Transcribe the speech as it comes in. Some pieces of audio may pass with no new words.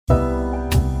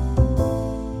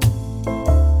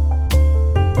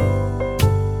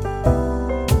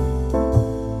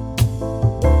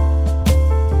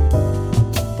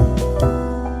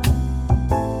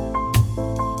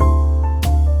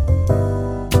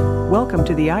Welcome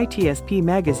to the ITSP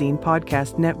Magazine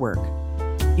Podcast Network.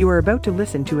 You are about to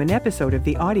listen to an episode of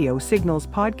the Audio Signals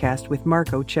podcast with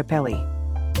Marco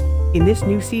Ciappelli. In this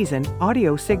new season,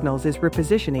 Audio Signals is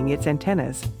repositioning its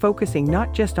antennas, focusing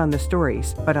not just on the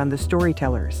stories, but on the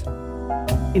storytellers.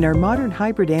 In our modern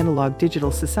hybrid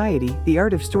analog-digital society, the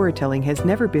art of storytelling has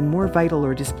never been more vital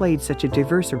or displayed such a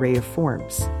diverse array of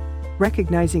forms.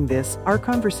 Recognizing this, our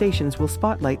conversations will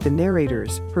spotlight the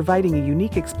narrators, providing a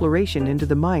unique exploration into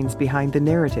the minds behind the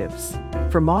narratives.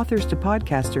 From authors to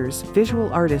podcasters,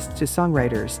 visual artists to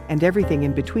songwriters, and everything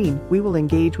in between, we will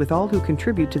engage with all who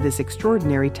contribute to this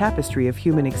extraordinary tapestry of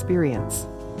human experience.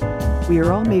 We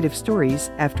are all made of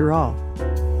stories, after all.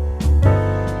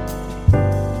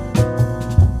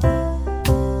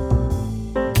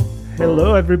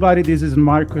 Hello, everybody. This is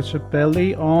Marco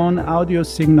Ciappelli on Audio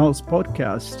Signals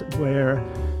podcast, where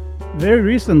very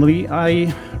recently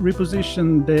I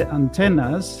repositioned the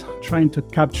antennas, trying to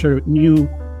capture new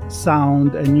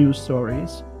sound and new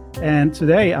stories. And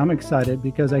today I'm excited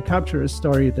because I captured a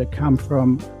story that comes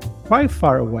from quite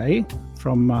far away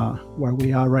from where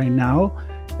we are right now.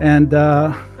 And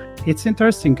it's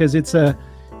interesting because it's a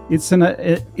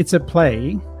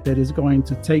play that is going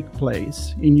to take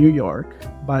place in New York,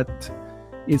 but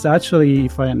it's actually,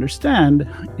 if I understand,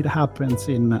 it happens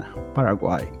in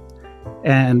Paraguay.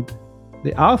 And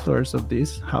the authors of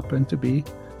this happen to be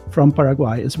from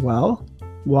Paraguay as well.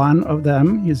 One of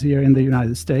them is here in the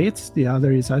United States. The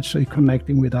other is actually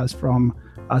connecting with us from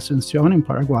Asunción in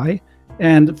Paraguay.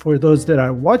 And for those that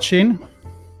are watching,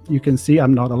 you can see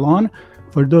I'm not alone.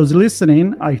 For those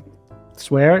listening, I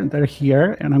swear they're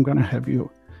here, and I'm going to have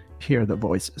you hear the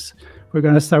voices. We're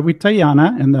going to start with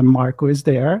Tahiana, and then Marco is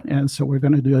there. And so we're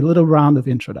going to do a little round of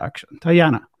introduction.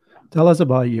 Tahiana, tell us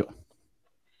about you.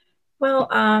 Well,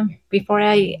 before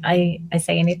I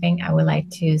say anything, I would like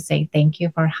to say thank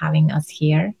you for having us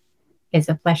here. It's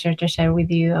a pleasure to share with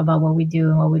you about what we do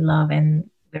and what we love, and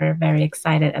we're very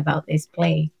excited about this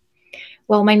play.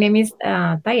 Well, my name is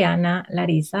Tahiana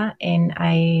Larissa, and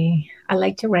I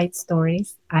like to write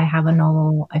stories. I have a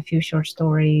novel, a few short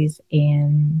stories,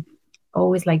 and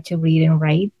always like to read and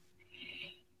write.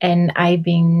 And I've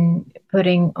been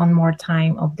putting on more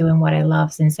time of doing what I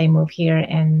love since I moved here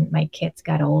and my kids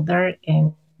got older.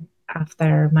 And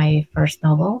after my first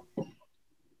novel,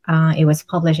 it was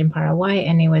published in Paraguay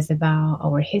and it was about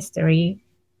our history.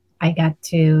 I got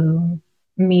to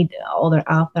meet other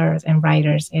authors and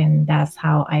writers, and that's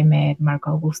how I met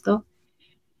Marco Augusto.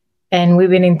 And we've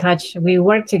been in touch. We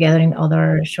work together in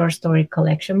other short story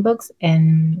collection books,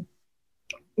 and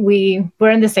we're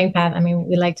in the same path. I mean,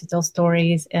 we like to tell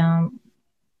stories.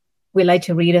 We like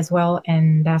to read as well.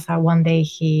 And that's how one day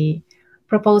he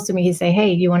proposed to me. He said,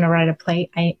 "Hey, you want to write a play?"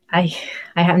 I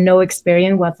have no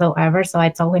experience whatsoever. So I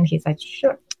told him, he said,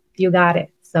 "Sure, you got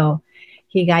it." So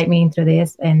he guided me into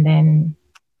this. And then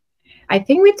I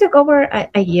think we took over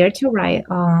a year to write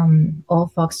All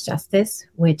Folks Justice,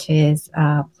 which is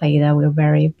a play that we're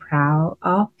very proud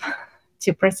of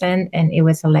to present, and it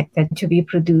was selected to be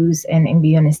produced and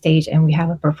be on a stage. And we have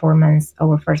a performance,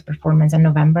 our first performance in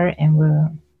November. And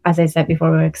we're, as I said before,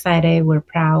 we're excited, we're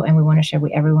proud, and we want to share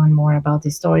with everyone more about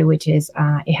this story, which is,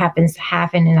 it happens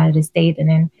half in the United States and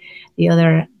then the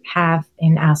other half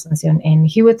in Asunción. And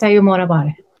he will tell you more about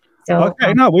it. So,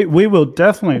 okay, we will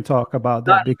definitely talk about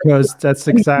that because that's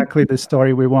exactly the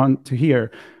story we want to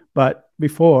hear. But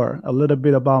before, a little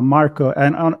bit about Marco.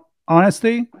 And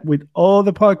honestly, with all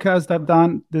the podcasts I've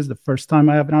done, this is the first time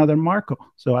I have another Marco.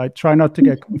 So I try not to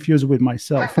get confused with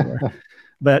myself here.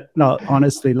 But no,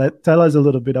 honestly, tell us a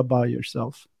little bit about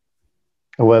yourself.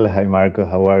 Well, hi, Marco.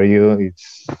 How are you?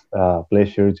 It's a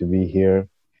pleasure to be here.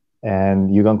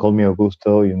 And you can call me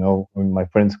Augusto. You know, my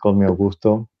friends call me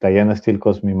Augusto. Tahiana still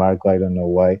calls me Marco. I don't know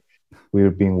why.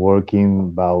 We've been working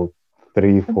about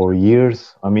 3-4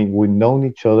 years. I mean, we've known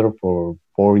each other for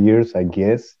 4 years, I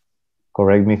guess.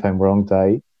 Correct me if I'm wrong,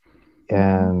 Tai.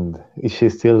 And she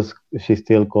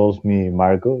still calls me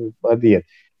Marco. But yeah,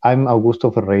 I'm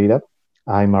Augusto Ferreira.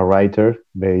 I'm a writer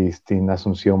based in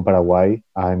Asunción, Paraguay.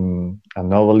 I'm a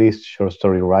novelist, short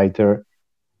story writer.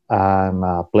 I'm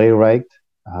a playwright.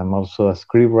 I'm also a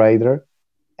script writer,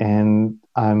 and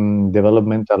I'm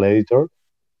developmental editor.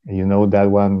 You know,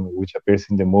 that one which appears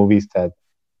in the movies that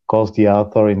calls the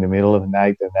author in the middle of the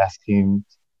night and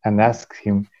asks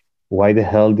him why the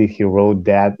hell did he wrote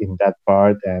that in that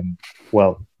part. And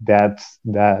well, that's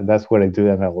what I do,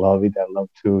 and I love it. I love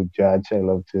to judge. I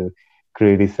love to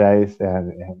criticize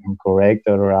and correct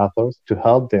other authors to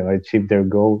help them achieve their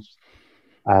goals,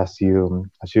 as you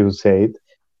said.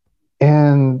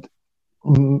 And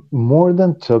more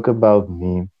than talk about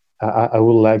me, I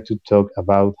would like to talk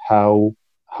about how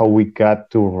how we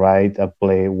got to write a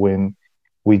play when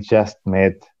we just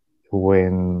met,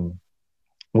 when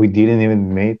we didn't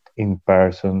even meet in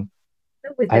person.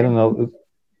 We I don't didn't.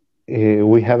 know.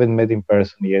 We haven't met in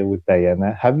person yet with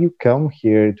Diana. Have you come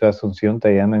here to Asuncion,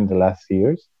 Diana, in the last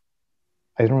years?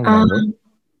 I don't remember. Um,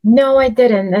 no, I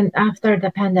didn't. And after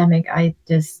the pandemic, I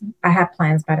had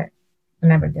plans, but I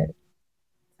never did.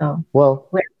 So Well,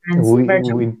 we're friends we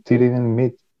virtually. didn't even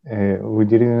meet. We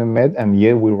didn't even met, and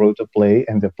yet we wrote a play,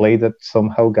 and the play that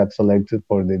somehow got selected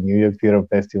for the New York Theater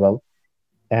Festival,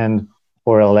 and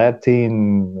for a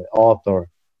Latin author,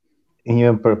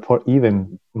 even for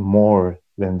even more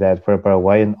than that, for a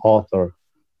Paraguayan author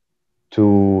to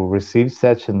receive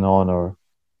such an honor.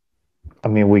 I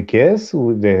mean, we guess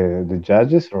the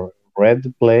judges read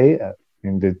the play,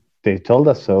 and they told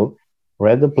us so.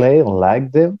 Read the play and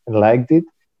liked it,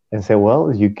 and said, "Well,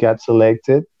 you got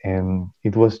selected." And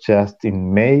it was just in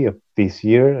May of this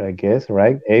year, I guess,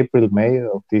 right? April, May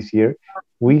of this year.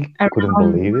 We couldn't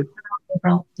Around believe it,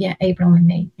 April. Yeah, April and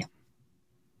May. Yeah.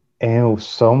 and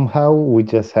somehow we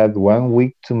just had 1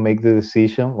 week to make the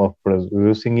decision of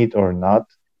producing it or not,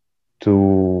 to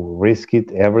risk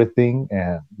it everything,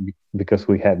 and because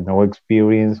we had no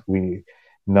experience, we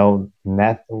knew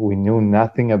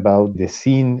nothing about the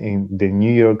scene in the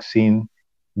New York scene,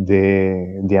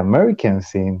 the American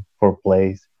scene for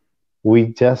plays.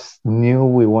 We just knew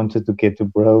we wanted to get to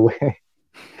Broadway,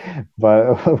 but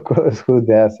of course, who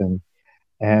doesn't?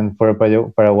 And for a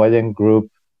Paraguayan group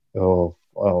of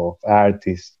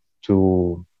artists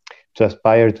to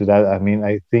aspire to that, I mean,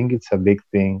 I think it's a big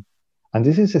thing. And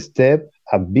this is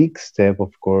a big step,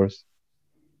 of course.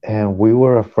 And we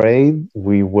were afraid,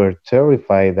 we were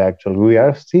terrified, actually. We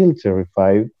are still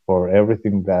terrified for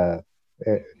everything uh,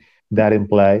 that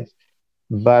implies.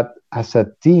 But as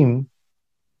a team,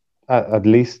 at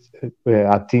least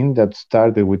a team that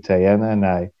started with Diana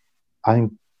and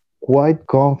I'm quite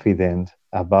confident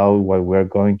about what we're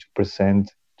going to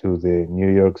present to the New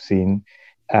York scene.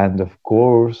 And of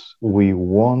course, we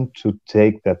want to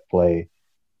take that play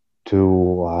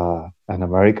to an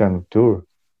American tour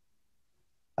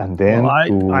and Well, then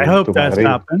I to hope that's Madrid.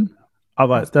 happened.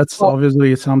 Otherwise, that's Well,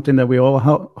 obviously something that we all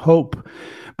hope.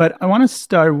 But I want to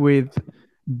start with,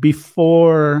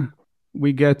 before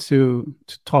we get to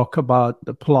talk about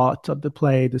the plot of the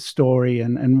play, the story,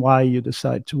 and why you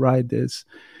decide to write this.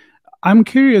 I'm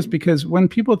curious because when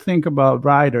people think about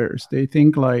writers, they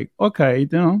think like, okay,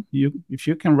 you if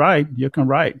you can write, you can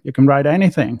write. You can write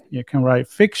anything. You can write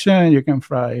fiction. You can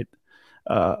write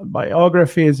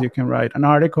biographies. You can write an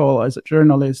article as a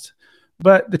journalist.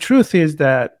 But the truth is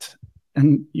that,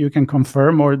 and you can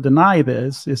confirm or deny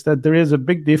this, is that there is a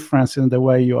big difference in the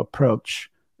way you approach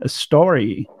a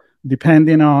story,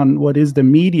 depending on what is the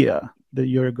media that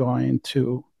you're going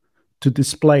to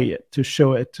display it, to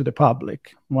show it to the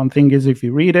public. One thing is if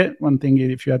you read it, one thing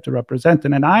is if you have to represent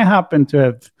it. And I happen to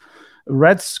have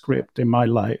read script in my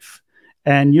life,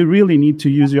 and you really need to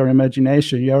use your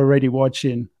imagination. You're already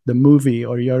watching the movie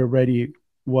or you're already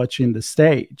watching the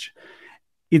stage.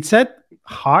 It's that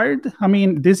hard. I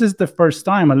mean, this is the first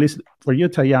time, at least for you,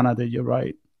 Tahiana, that you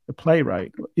write a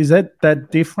playwright. Is that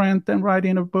different than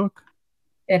writing a book?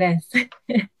 it is. It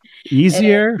is.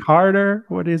 Easier, harder?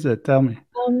 What is it? Tell me.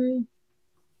 Um,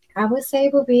 I would say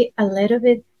it would be a little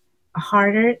bit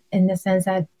harder in the sense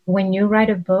that when you write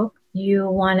a book, you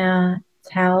want to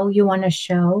tell, you want to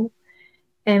show.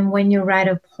 And when you write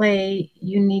a play,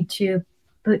 you need to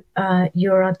put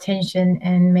your attention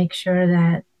and make sure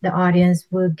that the audience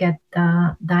will get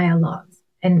the dialogues.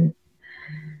 And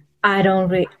I don't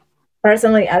read.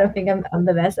 Personally, I don't think I'm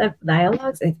the best at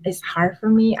dialogues. It's hard for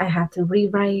me. I have to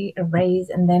rewrite, erase,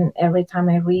 and then every time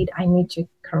I read, I need to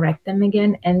correct them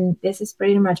again. And this is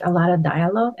pretty much a lot of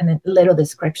dialogue and a little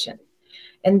description.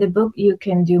 In the book, you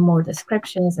can do more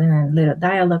descriptions and a little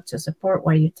dialogue to support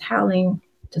what you're telling,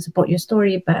 to support your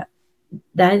story. But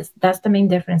that's the main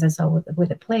difference I saw with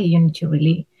a play. You need to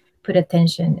really put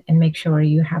attention and make sure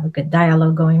you have a good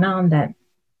dialogue going on, that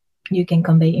you can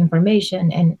convey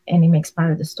information and it makes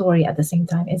part of the story at the same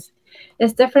time.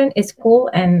 It's different, it's cool,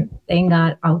 and thank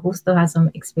God Augusto has some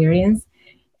experience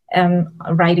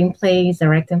writing plays,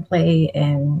 directing play,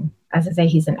 and as I say,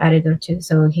 he's an editor too.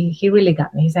 So he really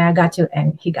got me. He said, I got you,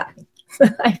 and he got me. So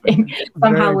I think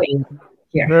somehow Very we good.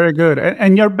 here. Very good.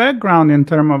 And your background in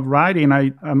terms of writing,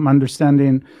 I'm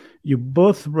understanding you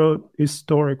both wrote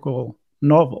historical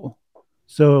novel.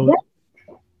 So,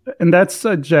 and that's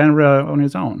a genre on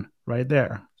its own right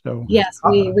there. So, Yes,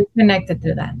 we connected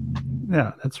through that.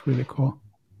 yeah, that's really cool.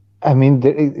 I mean,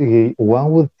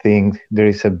 one would think there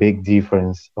is a big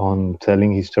difference on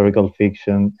telling historical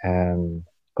fiction and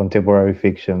contemporary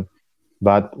fiction.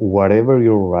 but whatever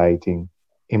you're writing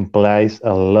implies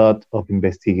a lot of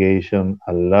investigation,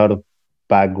 a lot of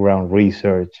background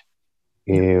research,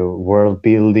 Yeah. world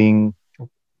building.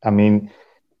 I mean,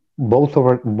 both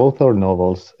our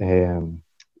novels,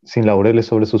 Sin Laureles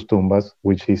sobre sus tumbas,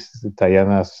 which is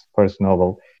Tayana's first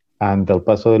novel, and Del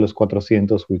Paso de los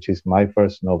Cuatrocientos, which is my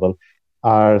first novel,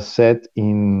 are set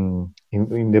in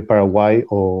the Paraguay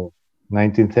of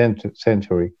 19th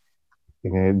century,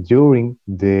 during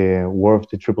the War of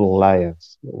the Triple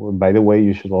Alliance. By the way,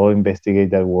 you should all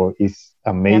investigate that war. It's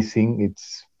Yeah. amazing.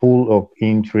 It's full of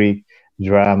intrigue,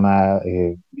 drama,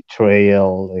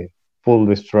 betrayal, full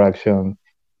destruction.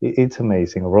 It's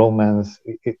amazing. Romance.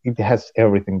 It has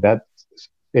everything. That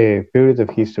period of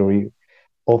history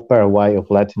of Paraguay, of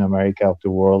Latin America, of the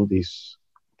world is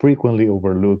frequently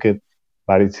overlooked,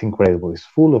 but it's incredible. It's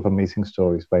full of amazing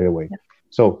stories, by the way.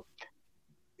 So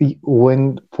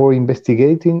when for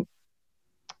investigating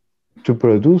to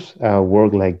produce a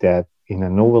work like that in a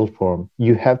novel form,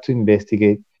 you have to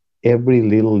investigate every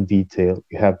little detail.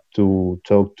 You have to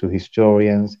talk to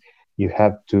historians. You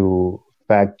have to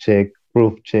fact check,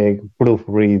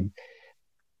 proofread,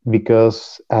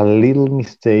 because a little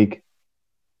mistake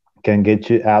can get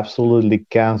you absolutely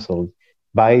canceled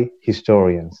by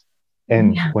historians.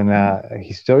 And Yeah. when a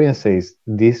historian says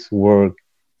this work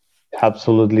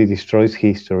absolutely destroys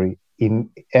history, in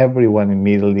everyone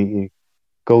immediately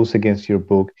goes against your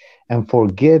book and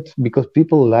forget, because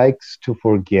people likes to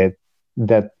forget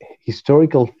that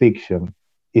historical fiction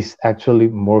is actually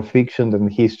more fiction than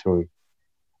history.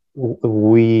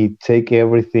 We take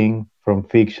everything from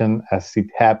fiction as it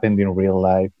happened in real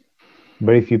life.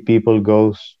 Very few people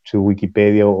goes to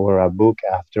Wikipedia or a book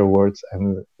afterwards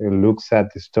and looks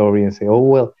at the story and say, "Oh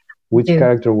well, which Do.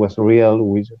 character was real,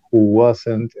 which who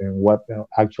wasn't, and what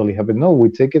actually happened." No, we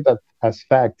take it as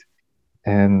fact,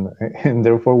 and and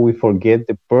therefore we forget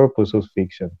the purpose of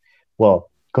fiction. Well,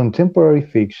 contemporary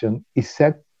fiction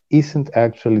isn't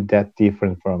actually that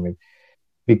different from it,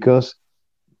 because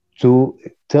to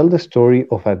tell the story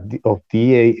of of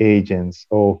DA agents,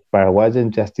 of Paraguayan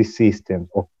justice system,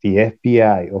 of the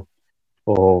FBI,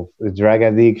 of drug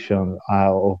addiction,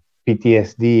 of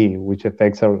PTSD, which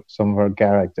affects some of our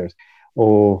characters,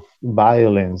 of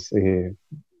violence,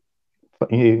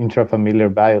 intrafamiliar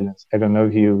violence. I don't know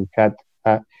if you had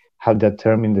that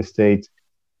term in the States.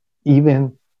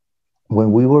 Even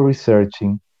when we were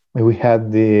researching, we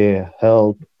had the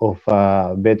help of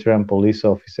a veteran police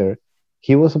officer.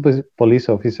 He was a police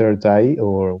officer, Thai,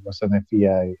 or was an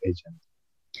FBI agent?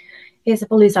 He's a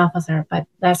police officer, but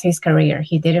that's his career.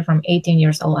 He did it from 18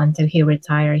 years old until he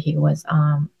retired. He was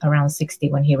around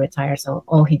 60 when he retired, so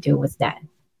all he do was that.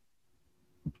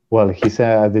 Well, he's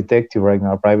a detective right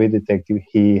now, a private detective.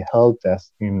 He helped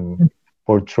us in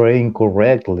portraying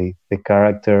correctly the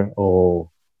character of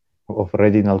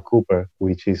Reginald Cooper,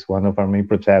 which is one of our main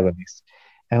protagonists.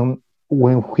 And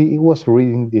when he was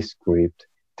reading the script,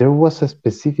 there was a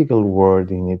specific word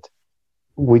in it,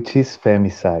 which is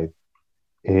femicide.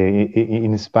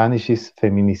 In Spanish, is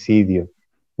feminicidio,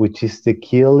 which is the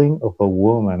killing of a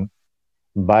woman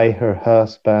by her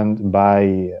husband,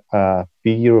 by a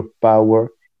figure of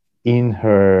power in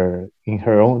her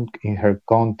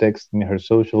context, in her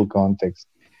social context,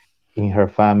 in her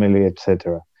family,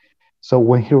 etc. So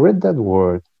when he read that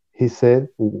word, he said,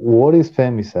 "What is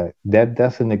femicide? That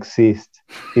doesn't exist.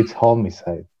 It's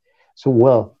homicide." So,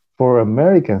 well, for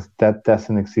Americans, that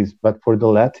doesn't exist, but for the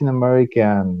Latin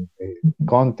American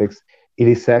context, it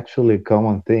is actually a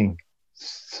common thing.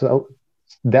 So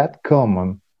that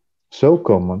common, so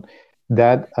common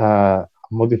that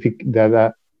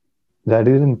that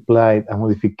it implied a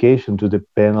modification to the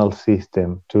penal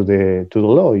system, to the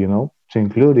law, to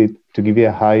include it to give you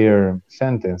a higher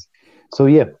sentence. So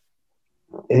yeah,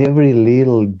 every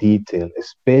little detail,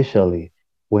 especially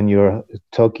when you're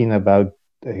talking about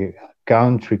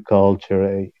country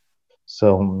culture,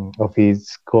 some of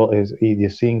its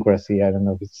idiosyncrasy. I don't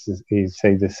know if it's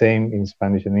say the same in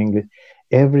Spanish and English.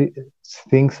 Every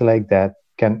things like that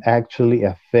can actually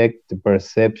affect the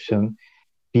perception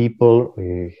people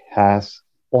has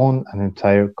on an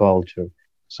entire culture.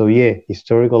 So yeah,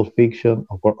 historical fiction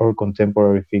or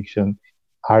contemporary fiction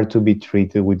are to be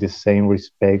treated with the same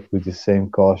respect, with the same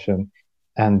caution.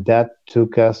 And that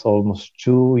took us almost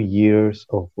 2 years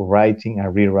of writing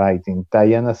and rewriting.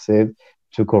 Diana said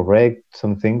to correct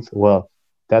some things. Well,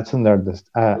 that's an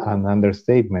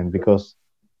understatement, because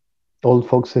Old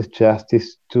Fox's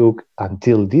Justice took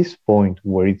until this point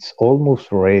where it's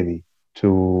almost ready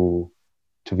to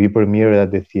be premiered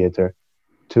at the theater,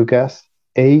 took us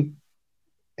 18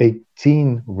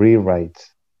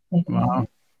 rewrites. Wow.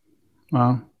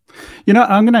 Wow.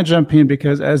 I'm going to jump in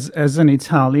because as an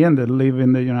Italian that live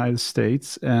in the United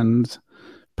States and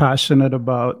passionate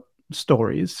about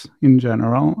stories in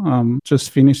general, just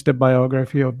finished the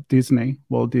biography of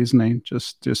Walt Disney,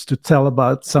 just to tell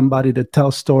about somebody that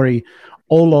tells story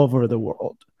all over the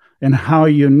world and how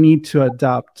you need to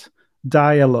adapt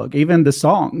dialogue, even the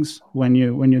songs when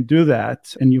you do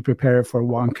that and you prepare for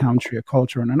one country, a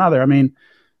culture, and another. I mean,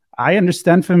 I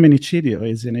understand femminicidio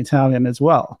is in Italian as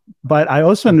well, but I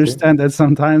also understand that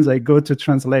sometimes I go to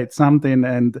translate something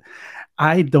and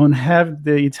I don't have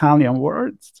the Italian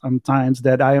words sometimes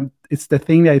it's the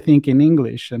thing that I think in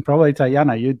English, and probably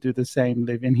Tahiana, you do the same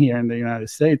living here in the United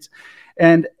States.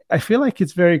 And I feel like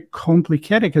it's very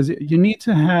complicated because you need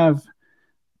to have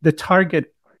the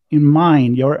target in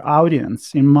mind, your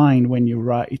audience in mind when you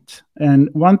write. And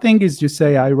one thing is you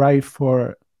say, I write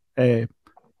for a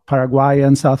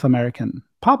Paraguayan South American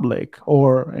public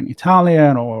or an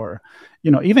Italian or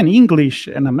even English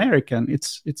and American.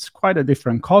 It's quite a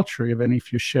different culture even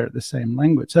if you share the same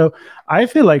language. So I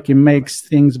feel like it makes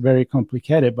things very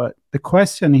complicated. But the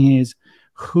question is,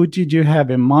 who did you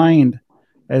have in mind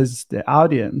as the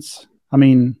audience? I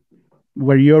mean,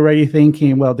 were you already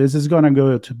thinking, well, this is going to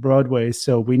go to Broadway,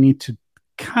 so we need to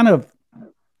kind of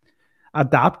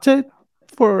adapt it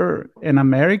for an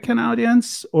American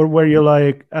audience? Or were you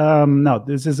like, no,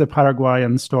 this is a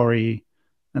Paraguayan story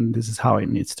and this is how it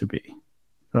needs to be?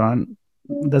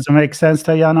 Does it make sense,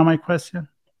 Tahiana, my question?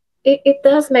 It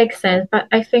does make sense, but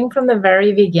I think from the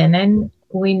very beginning,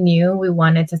 we knew we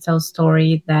wanted to tell a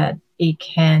story that it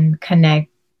can connect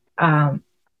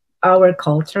our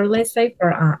culture, let's say,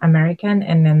 for American,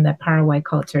 and then the Paraguay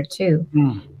culture too.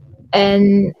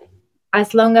 And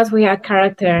as long as we have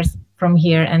characters from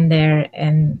here and there,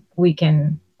 and we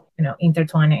can,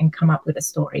 intertwine it and come up with a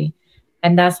story.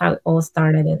 And that's how it all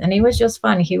started. And it was just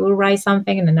fun. He will write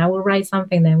something, and then I will write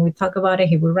something. Then we talk about it.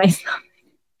 He will write something.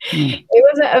 It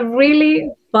was a really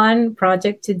fun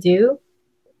project to do.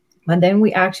 But then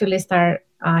we actually start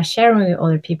sharing with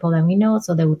other people that we know,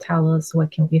 so they will tell us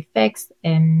what can be fixed,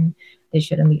 and they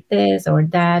shouldn't be this or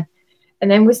that.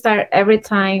 And then we start every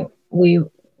time we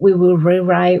will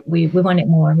rewrite. We wanted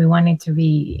more. We wanted to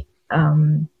be.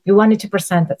 We wanted to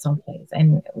present at some place,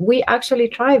 and we actually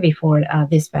tried before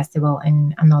this festival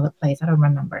in another place. I don't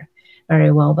remember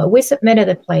very well, but we submitted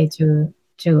a play to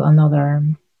another.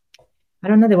 I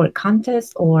don't know the word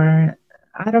contest or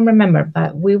I don't remember,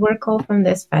 but we were called from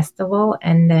this festival,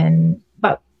 and then.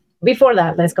 But before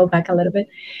that, let's go back a little bit.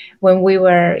 When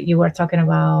you were talking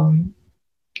about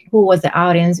who was the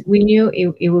audience. We knew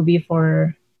it would be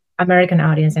for American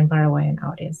audience and Paraguayan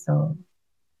audience. So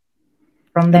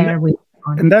from there,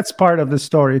 and that's part of the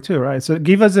story too, right? So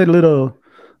give us a little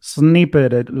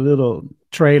snippet, a little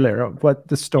trailer of what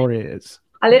the story is.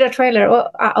 A little trailer.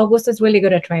 Well, Augusto is really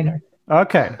good at trailer.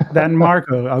 Okay, then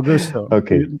Marco, Augusto.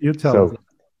 Okay, you tell us.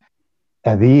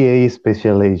 A DEA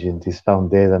special agent is found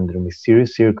dead under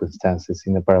mysterious circumstances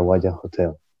in a Paraguayan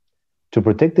hotel. To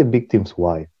protect the victim's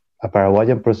wife, a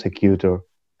Paraguayan prosecutor,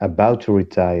 about to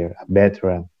retire, a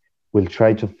veteran, will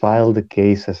try to file the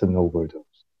case as an overdose.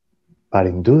 But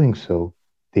in doing so,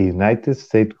 the United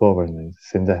States government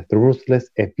sends a ruthless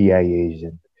FBI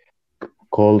agent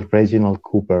called Reginald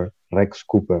Cooper, Rex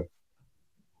Cooper,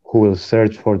 who will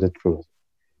search for the truth.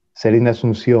 Set in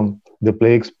Asunción, the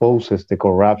play exposes the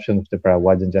corruption of the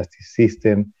Paraguayan justice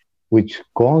system, which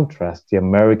contrasts the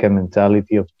American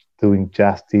mentality of doing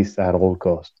justice at all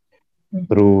costs.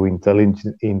 Through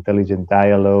intelligent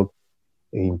dialogue,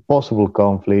 impossible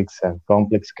conflicts, and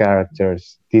complex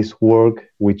characters, this work,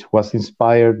 which was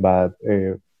inspired by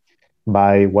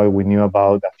what we knew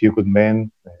about A Few Good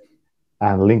Men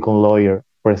and Lincoln Lawyer,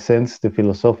 presents the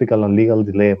philosophical and legal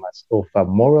dilemmas of a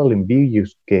moral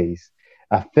ambiguous case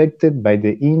affected by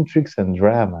the intrigues and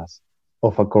dramas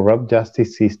of a corrupt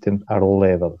justice system at all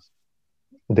levels.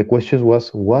 The question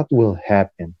was, what will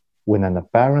happen when an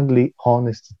apparently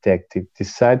honest detective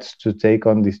decides to take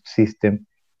on this system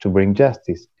to bring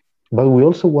justice? But we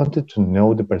also wanted to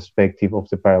know the perspective of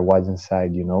the Paraguayan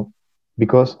side,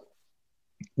 because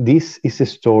this is a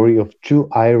story of two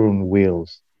iron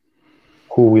wills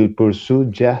who will pursue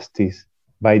justice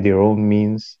by their own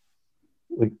means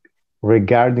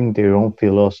regarding their own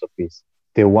philosophies.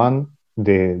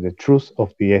 The truth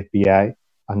of the FBI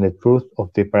and the truth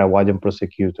of the Paraguayan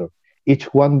prosecutor. Each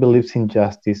one believes in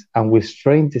justice and will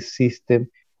strain the system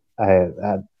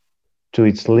to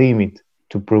its limit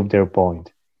to prove their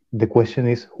point. The question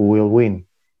is, who will win?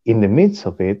 In the midst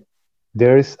of it,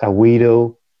 there's a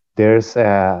widow, there's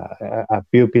a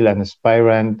pupil, an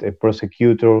aspirant, a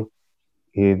prosecutor,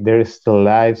 There is the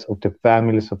lives of the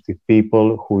families of the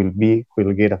people who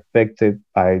will get affected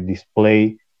by this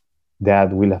play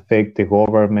that will affect the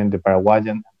government, the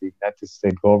Paraguayan, the United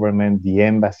States government, the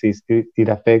embassies. It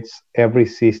affects every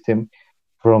system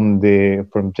from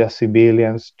just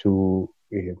civilians to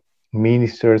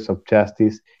ministers of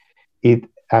justice. It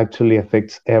actually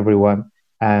affects everyone,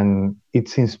 and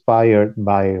it's inspired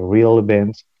by real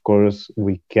events. Of course,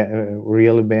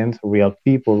 real events, real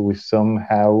people. We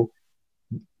somehow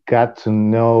got to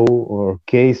know, or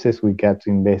cases we got to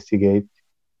investigate,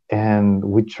 and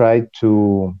we tried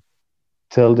to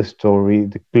tell the story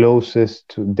the closest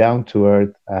to down to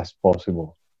earth as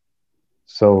possible.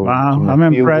 So, Wow, in a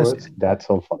I'm few impressed. words, that's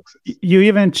all, foxes. You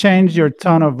even changed your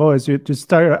tone of voice. You just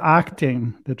started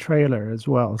acting the trailer as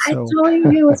well. I So told you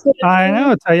he was gonna I do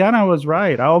know it. Tahiana was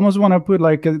right. I almost want to put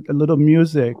like a little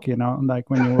music, like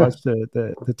when you watch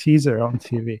the teaser on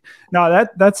TV. No,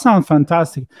 that sounds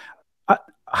fantastic. Uh,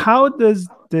 how does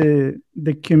the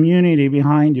community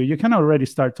behind you? You can already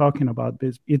start talking about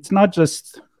this. It's not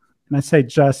just, and I say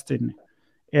just in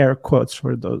air quotes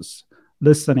for those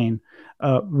listening,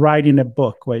 writing a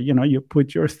book where you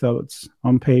put your thoughts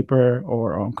on paper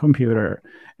or on computer,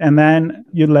 and then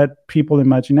you let people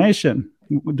imagination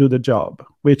do the job,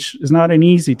 which is not an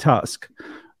easy task.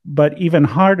 But even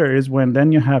harder is when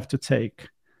then you have to take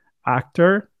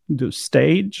actor, do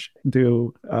stage,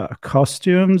 do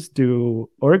costumes, do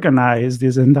organize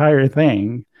this entire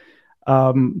thing.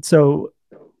 So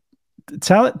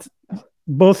tell it,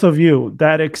 both of you,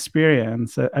 that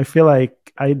experience. I feel like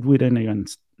I wouldn't even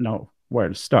know where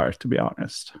to start, to be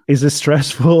honest. Is it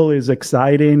stressful? Is it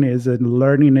exciting? Is it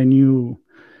learning a new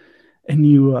I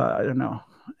don't know,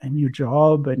 a new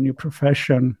job, a new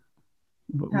profession?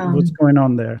 What's Um, going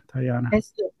on there, Tahiana?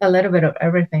 it's a little bit of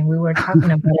everything. We were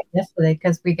talking about it yesterday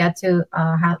because we got to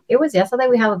have. It was yesterday.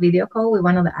 We have a video call with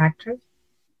one of the actors.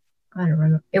 I don't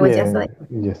remember. It was Yeah, yesterday.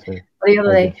 yes, sir. The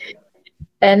other I day, guess.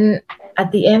 and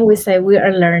at the end we say we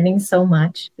are learning so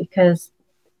much because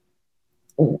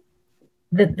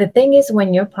the thing is,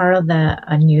 when you're part of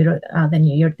the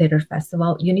New York Theater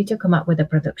Festival, you need to come up with a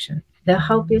production. They'll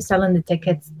help you selling the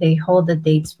tickets. They hold the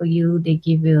dates for you. They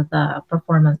give you the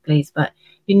performance place, but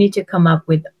you need to come up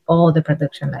with all the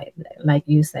production, like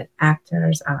you said,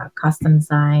 actors, costume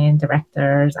design,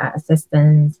 directors,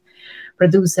 assistants,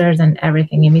 producers, and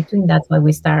everything in between. That's why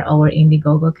we start our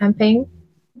Indiegogo campaign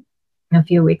a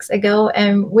few weeks ago,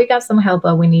 and we got some help,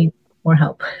 but we need more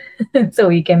help so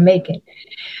we can make it.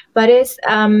 But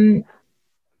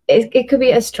it could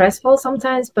be a stressful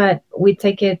sometimes, but we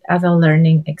take it as a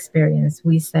learning experience.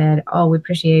 We said, oh, we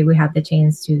appreciate we have the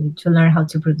chance to learn how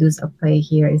to produce a play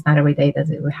here. It's not every day that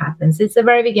it would happen. Since the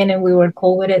very beginning, we were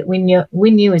cool with it. We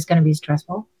knew it's going to be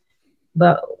stressful,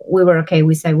 but we were okay.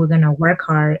 We said we're going to work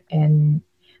hard, and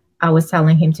I was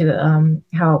telling him to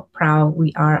how proud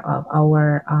we are of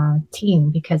our team,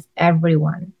 because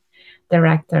everyone,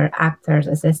 director, actors,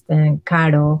 assistant,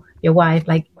 Caro, your wife,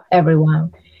 like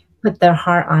everyone put their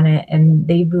heart on it, and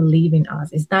they believe in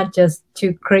us. It's not just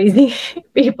two crazy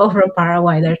people from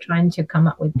Paraguay. They're trying to come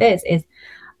up with this. It's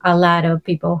a lot of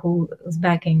people who's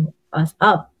backing us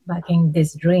up, backing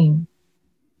this dream.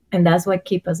 And that's what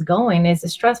keep us going. It's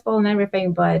stressful and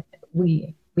everything, but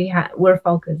we're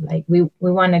focused. Like we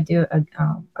want to do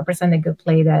a present a good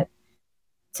play that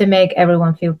to make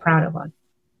everyone feel proud of us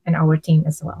and our team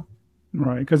as well.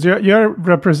 Right, because you're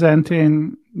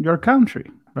representing your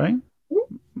country, right?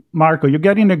 Marco, you're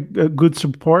getting a good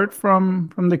support from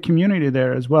the community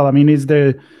there as well. I mean,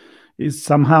 is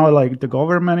somehow like the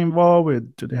government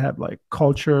involved? Do they have like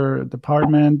culture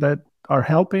department that are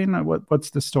helping?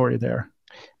 What's the story there?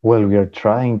 Well, we are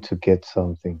trying to get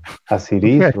something as it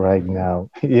Okay. is right now.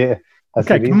 Yeah, as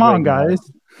Okay, it is come on, right now.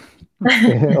 guys.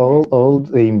 All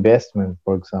the investment,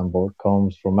 for example,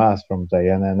 comes from us, from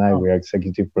Diana and I. Oh, We are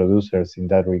executive producers in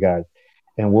that regard.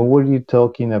 And when were you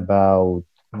talking about,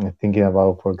 thinking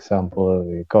about, for example,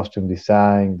 the costume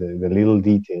design, the little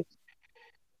details?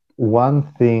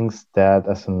 One things that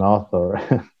as an author,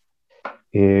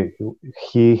 eh,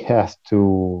 he has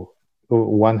to,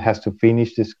 one has to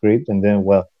finish the script and then,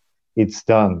 well, it's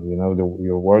done.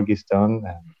 Your work is done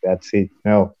and that's it.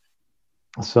 No,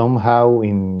 somehow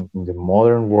in the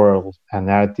modern world, an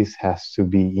artist has to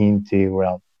be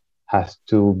integral, has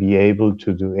to be able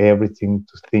to do everything,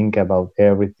 to think about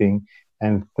everything.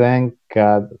 And thank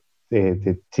God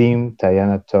the team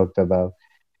Tahiana talked about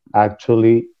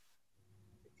actually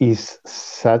is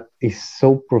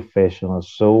so professional,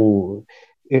 so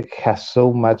it has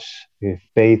so much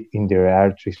faith in their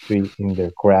artistry, in their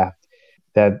craft,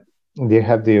 that they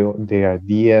have their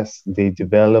ideas, they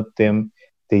develop them,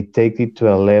 they take it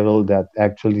to a level that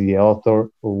actually the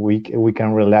author, we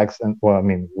can relax, and well, I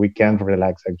mean, we can't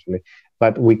relax actually,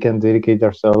 but we can dedicate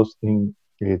ourselves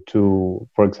to,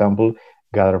 for example,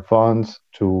 gather funds,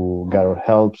 to gather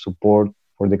help, support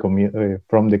for the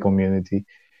from the community.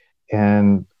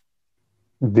 And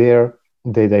there,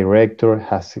 the director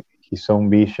has his own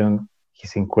vision.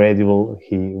 He's incredible.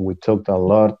 We talked a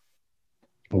lot.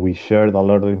 We shared a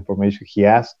lot of information. He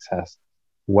asks us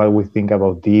what we think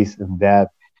about this and that.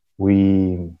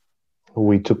 We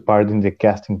we took part in the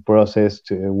casting process.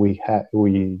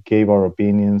 We gave our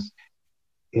opinions.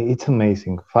 It's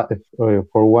amazing.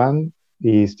 For one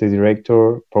is the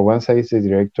director. For one side is the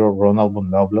director Ronald von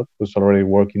Knobloch, who's already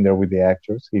working there with the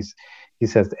actors. He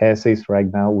says essays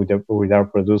right now with our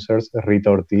producers Rita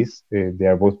Ortiz. They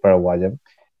are both Paraguayan.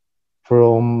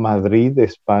 From Madrid,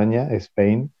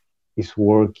 Spain, is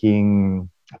working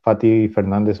Fati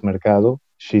Fernandez Mercado.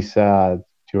 She's a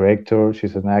director.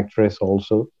 She's an actress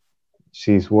also.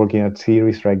 She's working at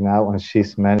series right now, and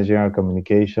she's managing our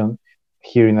communication.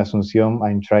 Here in Asunción,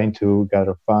 I'm trying to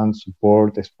gather funds,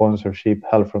 support, sponsorship,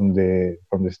 help from the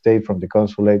state, from the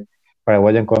consulate,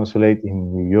 Paraguayan consulate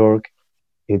in New York.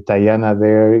 Tahiana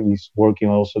there is working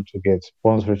also to get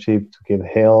sponsorship, to get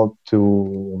help,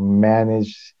 to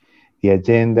manage the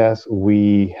agendas.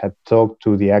 We had talked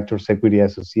to the Actors Equity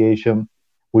Association.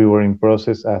 We were in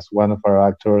process as one of our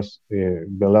actors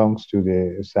belongs to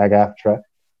the SAG-AFTRA.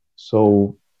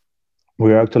 So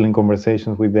we are actually in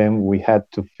conversations with them. We had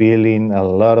to fill in a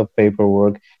lot of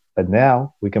paperwork, but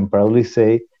now we can proudly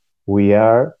say we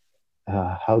are,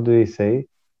 how do they say,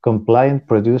 compliant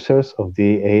producers of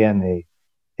the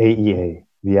AEA,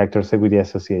 the Actors Equity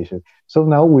Association. So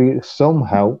now we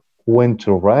somehow went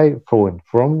to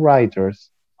from writers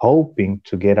hoping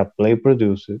to get a play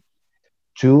produced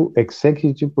to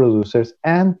executive producers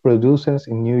and producers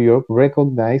in New York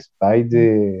recognized by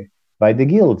the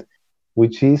guild,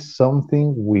 which is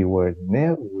something we were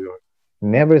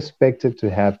never expected to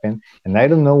happen. And I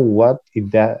don't know what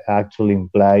that actually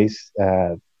implies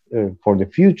for the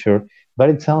future, but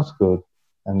it sounds good,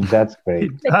 and that's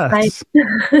great. It does.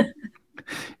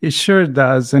 It sure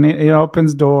does, and it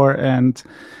opens door. And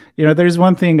there's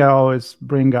one thing I always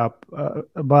bring up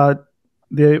about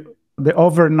the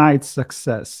overnight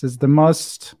success. Is the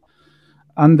most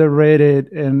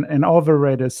underrated and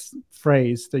overrated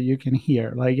phrase that you can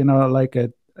hear. Like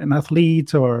an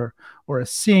athlete or a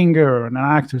singer or an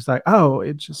actor is like, oh,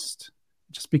 it just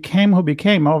became who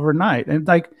became overnight. And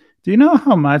like, do you know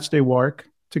how much they work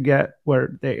to get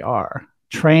where they are?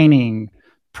 Training,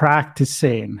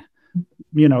 practicing,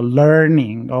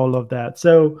 learning, all of that.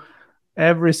 So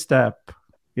every step,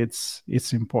 it's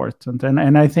important.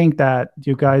 And I think that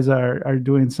you guys are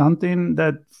doing something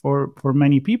that for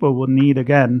many people will need,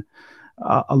 again,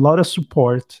 a lot of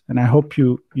support, and I hope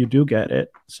you do get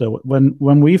it. So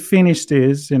when we finish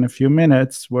this in a few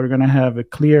minutes, we're going to have a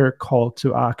clear call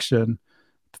to action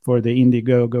for the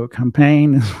Indiegogo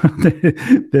campaign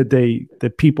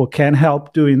that people can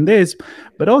help doing this,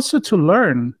 but also to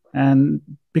learn. And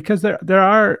because there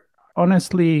are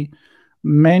honestly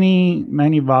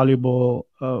many valuable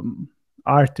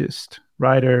artists,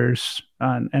 writers,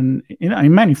 and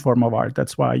in many form of art.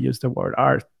 That's why I use the word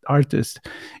artist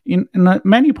in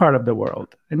many part of the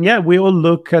world. And yeah, we all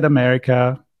look at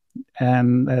America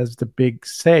and as the big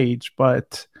sage,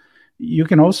 but you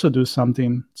can also do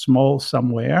something small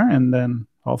somewhere, and then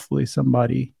hopefully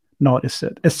somebody notice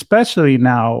it, especially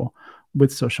now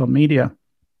with social media.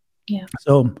 Yeah.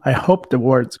 So I hope the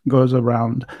word goes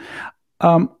around.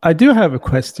 I do have a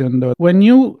question though. When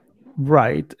you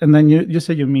write, and then you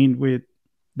say you meet with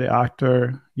the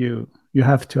actor, you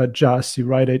have to adjust. You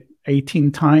write it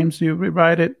 18 times. You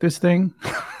rewrite it, this thing.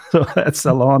 So that's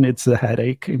alone. It's a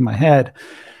headache in my head.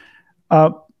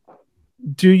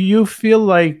 Do you feel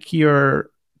like you're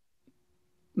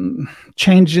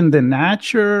changing the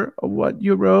nature of what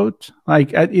you wrote?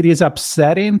 Like it is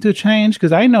upsetting to change?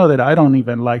 Because I know that I don't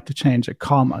even like to change a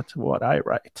comma to what I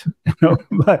write.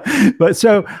 But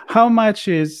so how much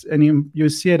is, and you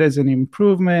see it as an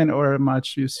improvement, or how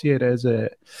much you see it as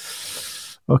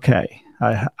okay,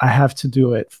 I have to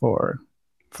do it for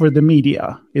the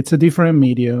media. It's a different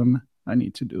medium. I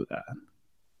need to do that.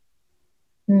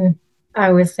 I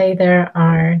would say there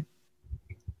are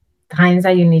times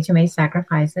that you need to make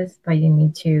sacrifices, but you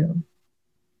need to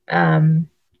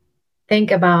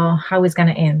think about how it's going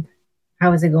to end.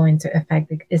 How is it going to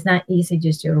affect it? It's not easy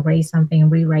just to erase something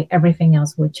and rewrite. Everything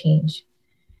else will change.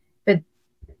 But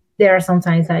there are some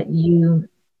times that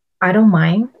I don't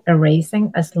mind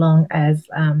erasing as long as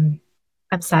I'm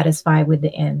satisfied with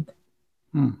the end.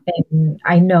 And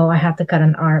I know I have to cut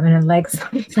an arm and a leg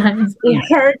sometimes. It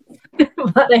hurts,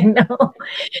 but I know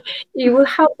it will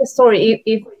help the story.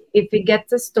 If it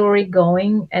gets the story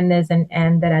going and there's an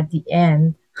end that at the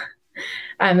end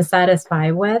I'm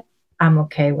satisfied with, I'm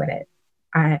okay with it.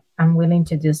 I'm willing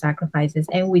to do sacrifices,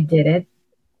 and we did it.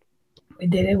 We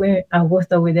did it with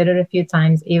Augusto. We did it a few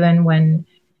times, even when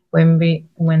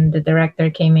the director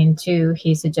came in too.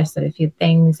 He suggested a few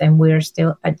things, and we're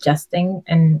still adjusting.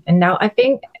 And now I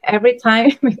think every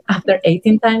time after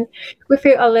 18 times, we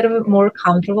feel a little bit more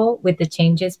comfortable with the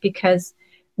changes because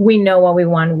we know what we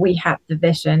want. We have the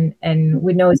vision, and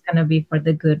we know it's gonna be for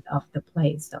the good of the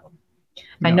play. So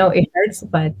I know it hurts,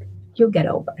 but you'll get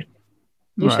over it.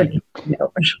 You should get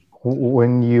over it.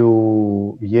 When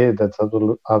you, yeah, that's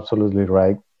absolutely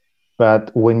right.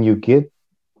 But when you get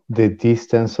the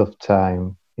distance of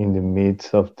time in the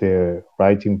midst of the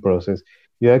writing process,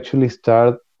 you actually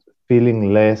start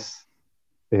feeling less,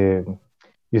 you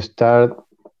start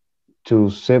to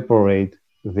separate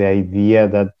the idea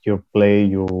that your play,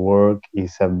 your work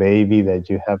is a baby that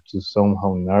you have to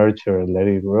somehow nurture and let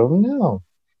it grow. No,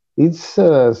 it's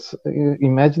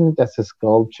imagine it as a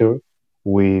sculpture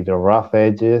with rough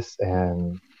edges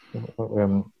and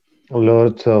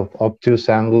lots of obtuse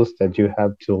angles that you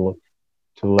have to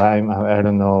lime. I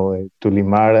don't know, to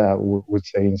limar, would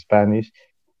say in Spanish.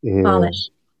 Polish.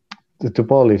 To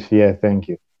polish, yeah, thank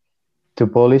you. To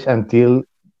polish until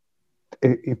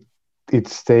it, it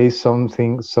stays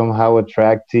something somehow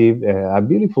attractive, a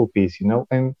beautiful piece,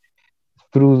 and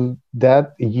through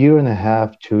that year and a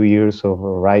half, 2 years of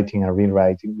writing and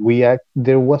rewriting,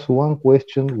 there was one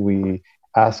question we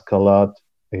asked a lot,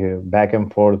 back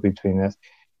and forth between us,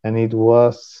 and it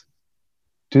was,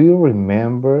 do you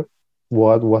remember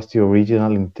what was the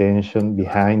original intention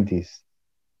behind this?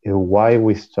 Why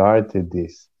we started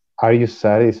this? Are you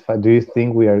satisfied? Do you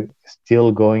think we are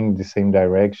still going the same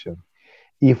direction?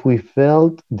 If we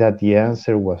felt that the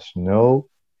answer was no,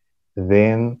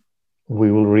 then we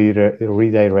will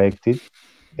redirect it,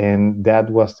 and that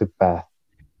was the path.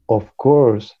 Of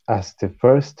course, as the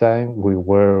first time we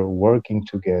were working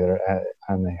together,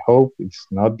 and I hope it's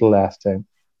not the last time,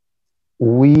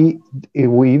 we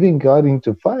we even got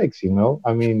into fights.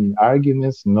 I mean,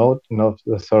 arguments, not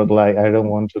the sort like, I don't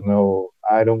want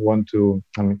to,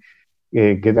 I mean,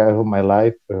 get out of my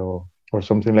life, or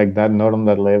something like that, not on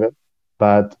that level,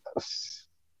 but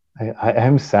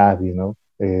I'm sad,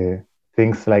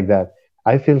 things like that.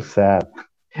 I feel sad.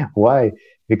 Why?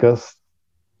 Because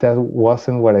that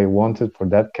wasn't what I wanted for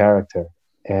that character,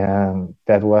 and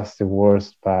that was the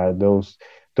worst part. Those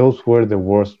were the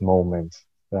worst moments.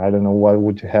 I don't know,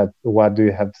 what do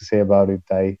you have to say about it,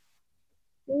 Tai?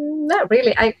 Not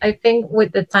really. I think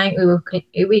with the time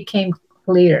it became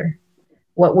clear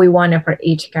what we wanted for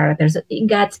each character. So it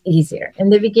got easier. In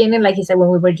the beginning, like you said, when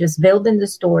we were just building the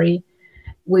story,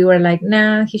 we were like,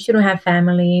 nah, he shouldn't have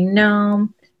family. No,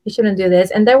 he shouldn't do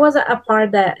this. And there was a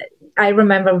part that I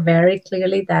remember very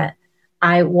clearly that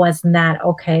I was not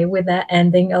okay with that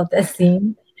ending of the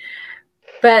scene.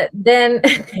 But then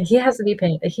he has to be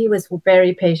patient. He was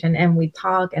very patient, and we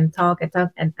talk and talk and talk.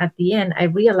 And at the end, I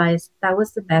realized that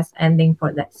was the best ending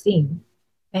for that scene.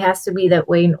 It has to be that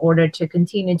way in order to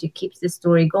continue to keep the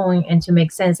story going and to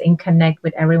make sense and connect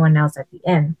with everyone else at the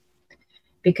end.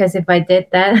 Because if I did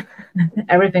that,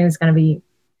 everything is going to be.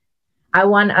 I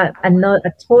want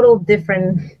a total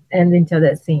different ending to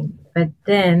that scene. But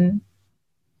then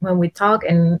when we talk,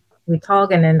 and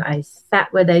then I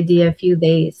sat with the idea a few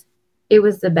days, it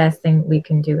was the best thing we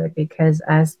can do it because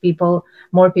as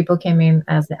more people came in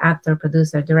as the actor,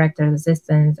 producer, director,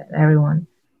 assistants, and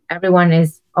everyone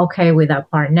is okay with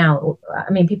that part now. I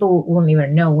mean, people won't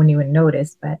even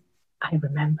notice, but I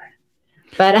remember.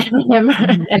 But I remember,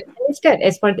 and it's good.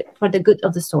 It's for the good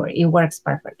of the story. It works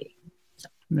perfectly. So.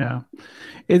 Yeah,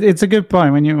 it's a good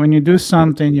point. When you do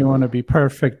something, you want to be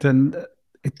perfect, and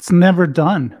it's never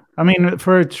done. I mean,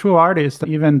 for a true artist,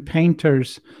 even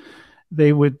painters,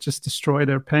 they would just destroy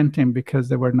their painting because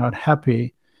they were not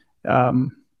happy.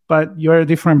 But you're a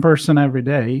different person every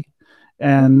day,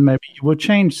 and maybe you will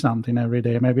change something every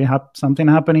day. Maybe something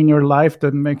happened in your life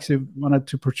that makes you wanted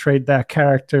to portray that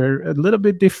character a little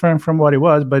bit different from what it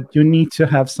was. But you need to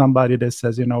have somebody that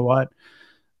says, you know what,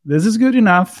 this is good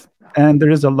enough, and there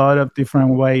is a lot of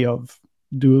different way of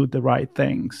do the right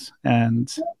things. And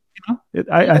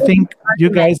I think you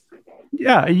guys,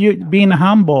 you being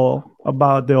humble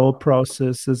about the whole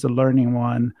process is a learning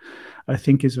one. I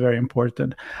think is very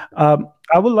important. I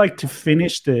would like to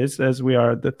finish this as we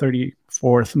are at the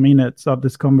 34th minutes of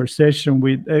this conversation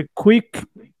with a quick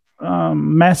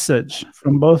message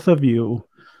from both of you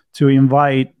to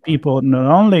invite people not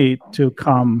only to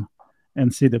come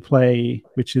and see the play,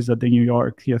 which is at the New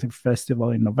York Theater Festival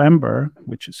in November,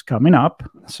 which is coming up.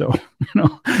 So,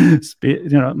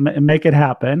 make it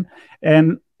happen.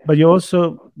 But you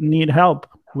also need help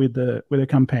with the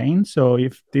campaign. So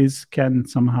if this can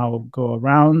somehow go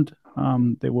around,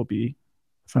 they will be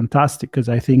fantastic, because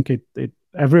I think it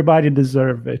everybody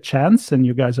deserves a chance, and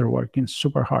you guys are working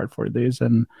super hard for this,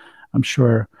 and I'm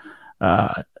sure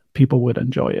people would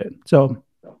enjoy it. So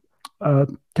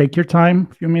take your time,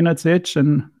 a few minutes each,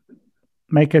 and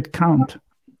make it count.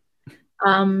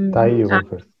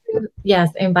 Yes,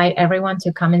 invite everyone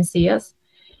to come and see us.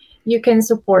 You can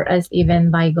support us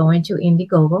even by going to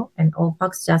Indiegogo, and All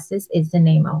Fox Justice is the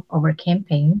name of our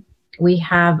campaign. We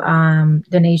have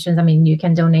donations. I mean, you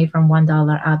can donate from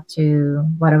 $1 up to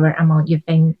whatever amount you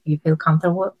feel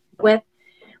comfortable with.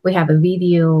 We have a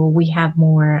video. We have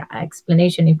more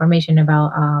information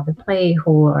about the play,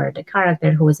 who are the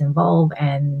character, who is involved,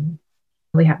 and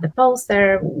we have the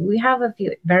poster. We have a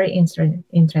few very interesting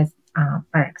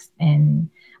perks. And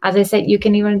as I said, you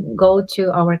can even go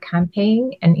to our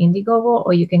campaign and Indiegogo,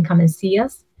 or you can come and see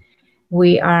us.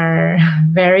 We are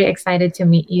very excited to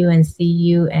meet you and see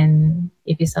you. And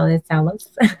if you saw this, tell us.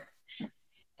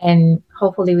 And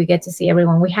hopefully we get to see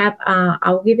everyone. We have,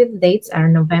 I'll give you the dates, are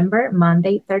November,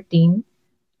 Monday 13,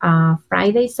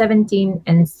 Friday 17,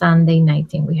 and Sunday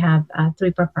 19. We have 3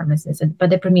 performances, but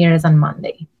the premiere is on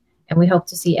Monday. And we hope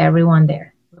to see everyone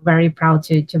there. We're very proud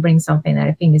to bring something that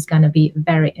I think is going to be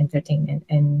very entertaining.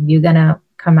 And you're going to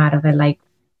come out of it like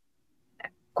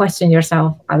question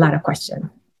yourself a lot of questions.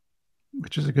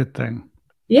 Which is a good thing.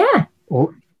 Yeah.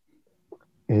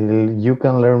 You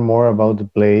can learn more about the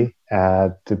play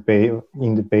at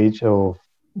in the page of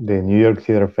the New York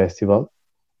Theater Festival.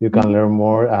 You can learn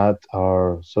more at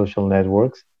our social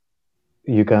networks.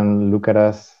 You can look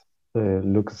us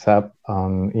up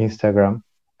on Instagram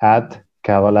at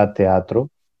Kabbalah Teatro,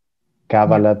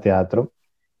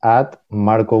 at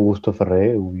Marco Augusto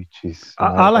Ferreira, which is...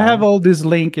 I'll have all this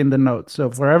link in the notes.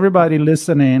 So for everybody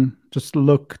listening, just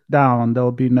look down.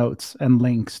 There'll be notes and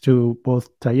links to both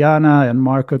Tahiana and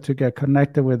Marco to get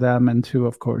connected with them, and to,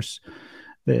 of course,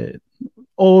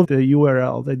 all the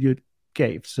URL that you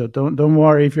gave. So don't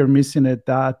worry if you're missing a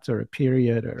dot or a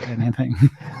period or anything.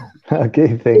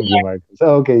 Okay, thank you, Marco.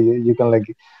 So okay, you can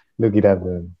look it up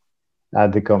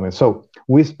at the comments. So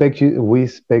we expect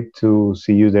to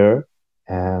see you there,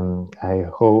 and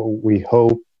we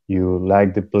hope you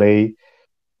like the play.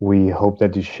 We hope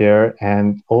that you share,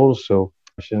 and also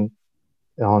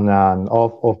on an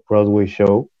off-Broadway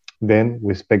show. Then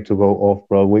we expect to go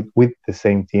off-Broadway with the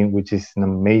same team, which is an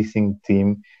amazing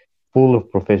team, full of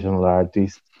professional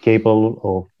artists, capable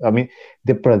of. I mean,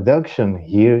 the production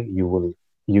here you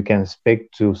can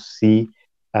expect to see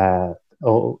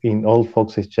in All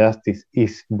Fox's Justice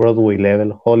is Broadway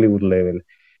level, Hollywood level.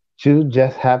 You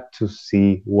just have to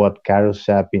see what Carol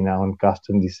Chapin on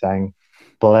costume design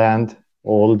planned,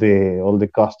 all the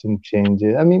costume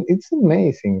changes. I mean, it's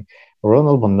amazing.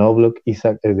 Ronald von Knobloch is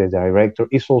the director,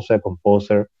 is also a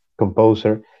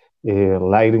composer, a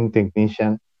lighting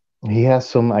technician. He has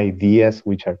some ideas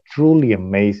which are truly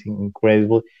amazing,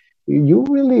 incredible. You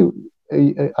really,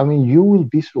 you will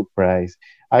be surprised.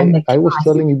 I was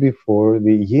telling you before,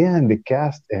 and the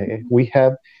cast. We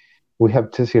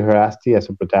have Tessie Herasti as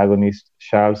a protagonist,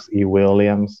 Charles E.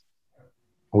 Williams.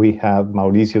 We have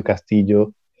Mauricio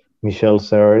Castillo, Michelle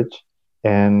Serge,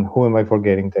 and who am I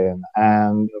forgetting then?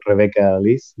 And Rebecca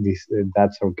Alice.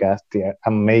 That's our cast. They are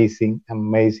amazing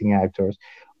actors,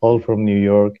 all from New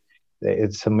York.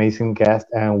 It's amazing cast,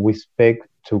 and we expect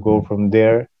to go from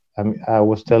there. I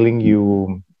was telling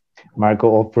you, Marco,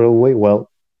 off Broadway. Well,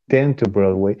 then to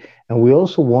Broadway, and we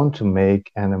also want to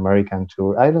make an American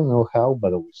tour. I don't know how,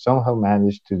 but we somehow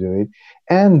managed to do it,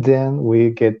 and then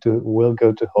we'll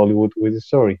go to Hollywood with the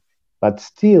story. But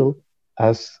still,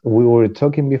 as we were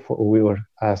saying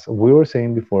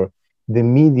before, the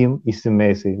medium is the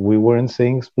message. We weren't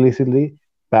saying explicitly,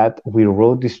 but we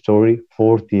wrote the story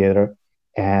for theater,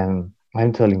 and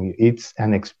I'm telling you, it's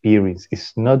an experience.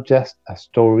 It's not just a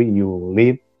story you will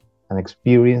live, an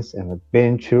experience, an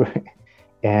adventure.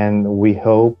 And we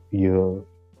hope you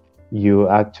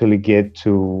actually get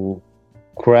to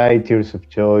cry tears of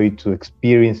joy, to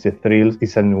experience the thrills.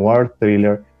 It's a noir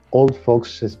thriller. Old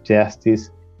Fox's Justice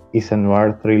is a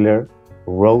noir thriller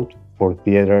wrote for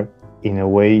theater in a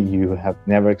way you have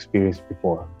never experienced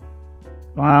before.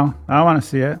 Wow, I want to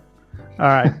see it. All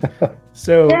right.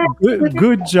 So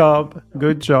good job,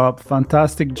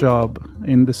 fantastic job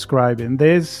in describing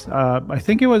this. I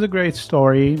think it was a great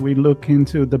story. We look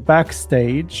into the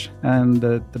backstage and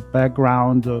the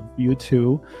background of you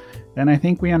two, and I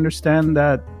think we understand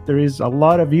that there is a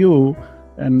lot of you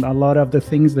and a lot of the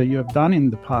things that you have done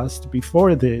in the past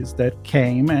before this that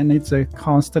came, and it's a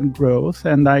constant growth.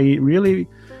 And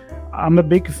I'm a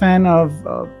big fan of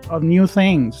new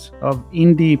things, of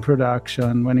indie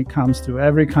production when it comes to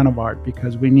every kind of art,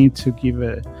 because we need to give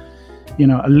at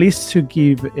least to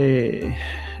give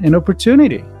an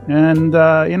opportunity. And,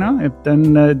 if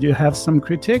then you have some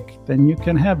critique, then you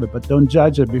can have it, but don't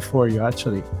judge it before you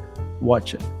actually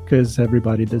watch it, because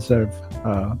everybody deserves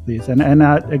this. And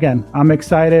again, I'm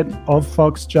excited. All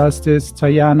Fox Justice,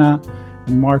 Tahiana,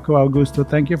 and Marco Augusto,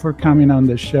 thank you for coming on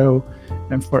the show.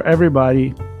 And for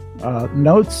everybody,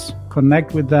 notes,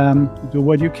 connect with them, do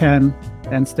what you can,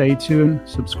 and stay tuned.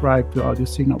 Subscribe to Audio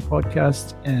Signal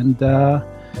Podcast, and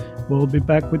we'll be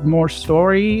back with more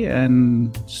story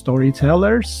and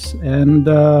storytellers and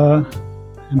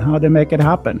how they make it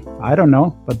happen. I don't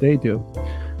know, but they do.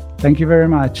 Thank you very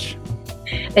much.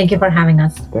 Thank you for having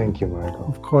us. Thank you, Marco.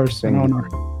 Of course, an honor.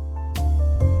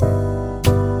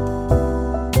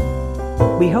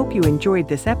 We hope you enjoyed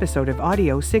this episode of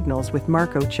Audio Signals with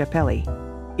Marco Ciappelli.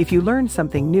 If you learned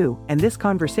something new and this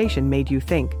conversation made you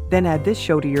think, then add this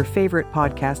show to your favorite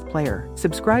podcast player,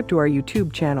 subscribe to our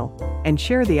YouTube channel, and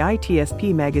share the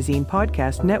ITSP Magazine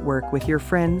Podcast Network with your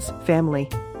friends, family,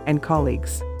 and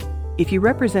colleagues. If you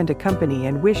represent a company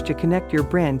and wish to connect your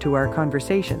brand to our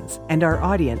conversations and our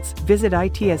audience, visit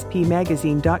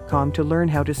itspmagazine.com to learn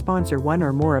how to sponsor one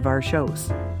or more of our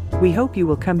shows. We hope you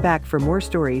will come back for more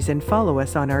stories and follow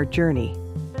us on our journey.